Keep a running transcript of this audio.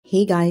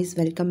Hey guys,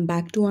 welcome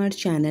back to our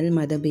channel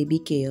Mother Baby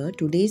Care.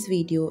 Today's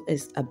video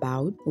is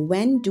about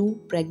when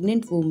do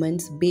pregnant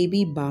women's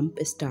baby bump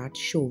start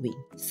showing.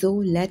 So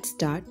let's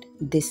start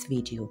this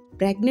video.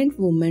 Pregnant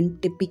women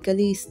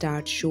typically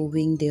start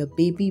showing their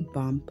baby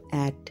bump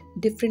at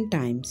different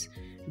times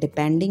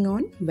depending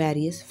on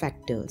various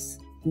factors.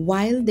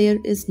 While there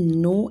is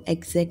no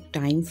exact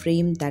time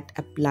frame that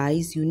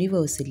applies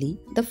universally,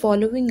 the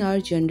following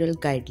are general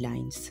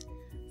guidelines.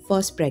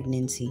 First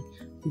pregnancy.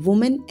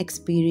 Women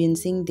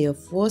experiencing their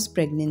first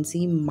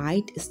pregnancy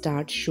might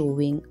start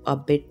showing a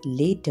bit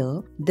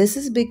later. This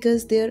is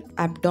because their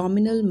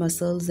abdominal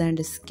muscles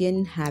and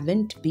skin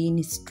haven't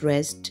been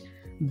stressed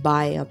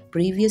by a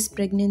previous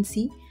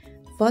pregnancy.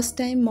 First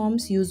time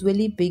moms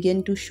usually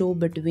begin to show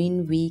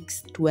between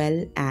weeks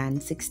 12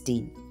 and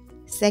 16.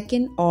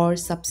 Second or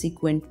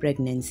subsequent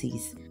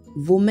pregnancies.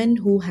 Women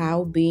who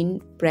have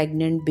been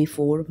pregnant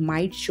before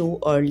might show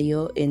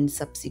earlier in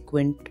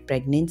subsequent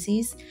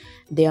pregnancies.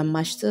 Their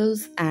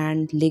muscles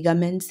and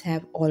ligaments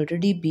have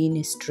already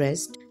been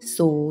stressed,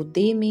 so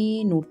they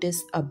may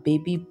notice a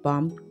baby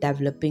bump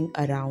developing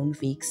around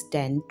weeks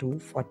 10 to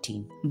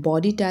 14.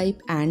 Body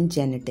type and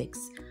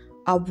genetics.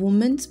 A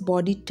woman's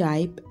body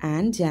type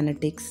and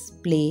genetics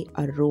play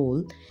a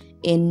role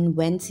in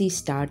when she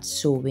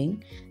starts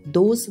showing.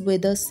 Those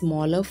with a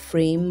smaller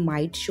frame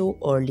might show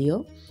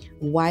earlier,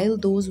 while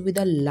those with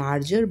a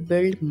larger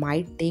build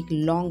might take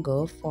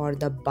longer for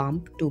the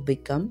bump to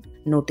become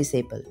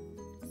noticeable.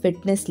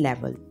 Fitness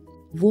level.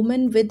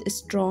 Women with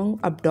strong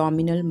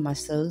abdominal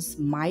muscles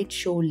might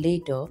show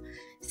later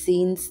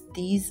since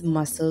these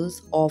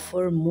muscles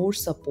offer more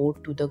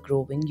support to the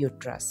growing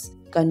uterus.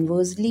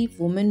 Conversely,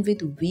 women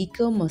with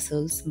weaker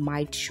muscles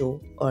might show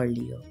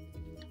earlier.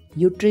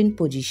 Uterine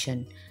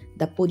position.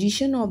 The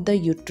position of the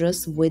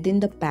uterus within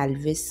the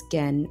pelvis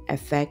can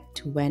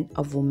affect when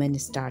a woman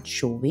starts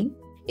showing.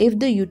 If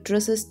the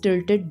uterus is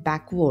tilted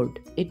backward,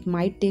 it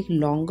might take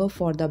longer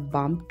for the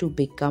bump to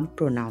become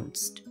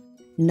pronounced.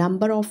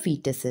 Number of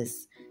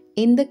fetuses.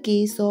 In the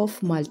case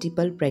of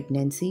multiple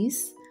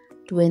pregnancies,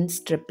 twins,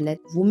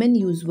 triplets, women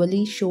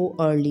usually show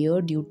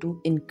earlier due to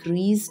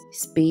increased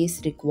space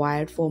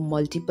required for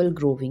multiple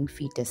growing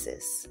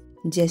fetuses.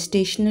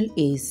 Gestational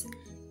age.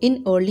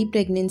 In early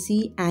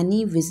pregnancy,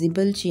 any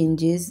visible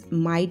changes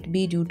might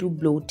be due to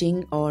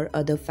bloating or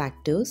other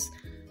factors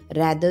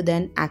rather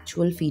than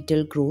actual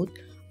fetal growth.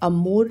 A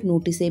more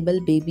noticeable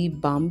baby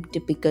bump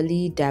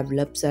typically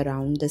develops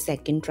around the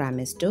second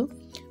trimester,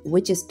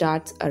 which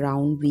starts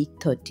around week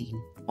 13.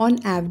 On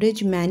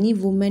average, many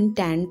women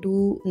tend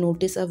to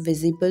notice a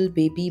visible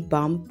baby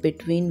bump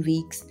between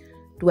weeks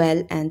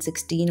 12 and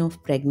 16 of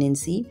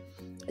pregnancy,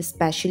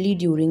 especially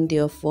during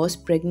their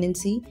first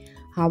pregnancy.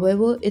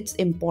 However, it's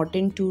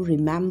important to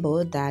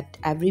remember that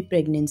every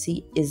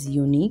pregnancy is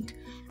unique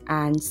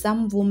and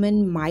some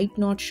women might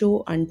not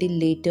show until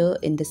later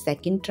in the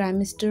second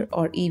trimester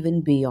or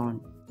even beyond.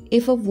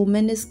 If a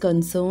woman is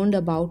concerned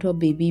about her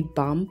baby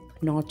bump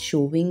not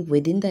showing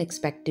within the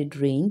expected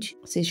range,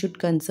 she should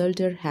consult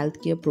her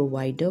healthcare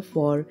provider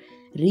for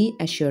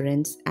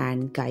reassurance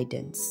and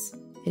guidance.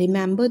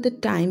 Remember, the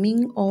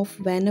timing of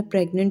when a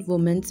pregnant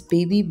woman's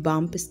baby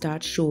bump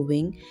starts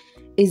showing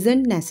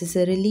isn't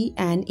necessarily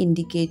an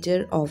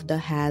indicator of the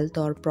health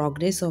or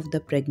progress of the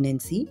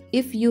pregnancy.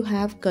 If you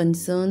have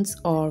concerns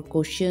or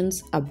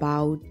questions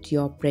about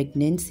your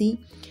pregnancy,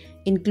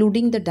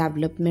 including the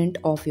development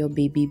of your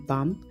baby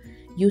bump,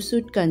 you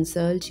should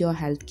consult your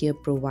healthcare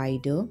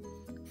provider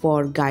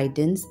for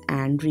guidance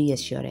and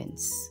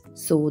reassurance.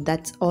 So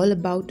that's all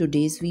about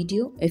today's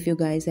video. If you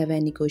guys have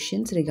any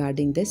questions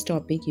regarding this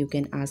topic, you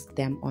can ask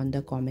them on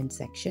the comment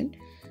section.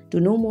 To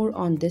know more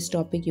on this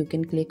topic, you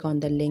can click on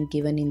the link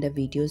given in the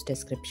video's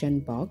description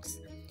box.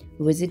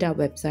 Visit our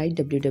website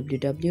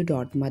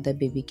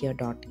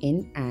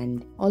www.motherbabycare.in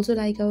and also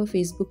like our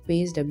Facebook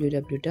page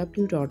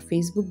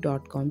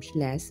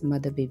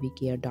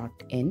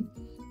www.facebook.com/motherbabycare.in.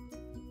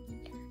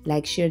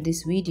 Like, share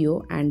this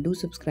video and do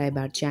subscribe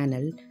our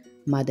channel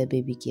Mother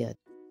Baby Care.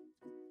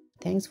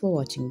 Thanks for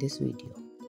watching this video.